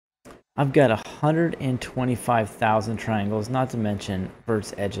I've got 125,000 triangles, not to mention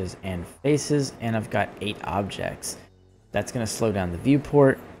verts, edges, and faces, and I've got 8 objects. That's going to slow down the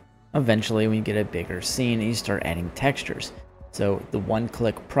viewport. Eventually, when you get a bigger scene, you start adding textures. So the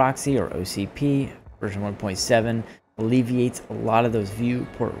one-click proxy, or OCP, version 1.7, alleviates a lot of those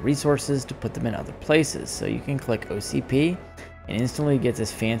viewport resources to put them in other places. So you can click OCP and instantly get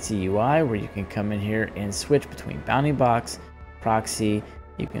this fancy UI where you can come in here and switch between bounding box, proxy.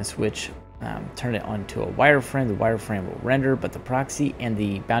 You can switch, turn it onto a wireframe. The wireframe will render, but the proxy and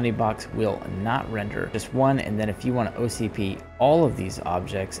the bounding box will not render. Just one, and then if you want to OCP all of these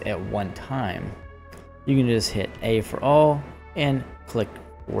objects at one time, you can just hit A for all and click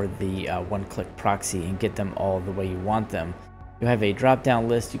for the one-click proxy and get them all the way you want them. You have a drop-down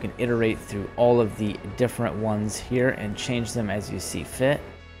list. You can iterate through all of the different ones here and change them as you see fit.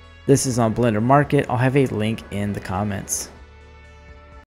 This is on Blender Market. I'll have a link in the comments.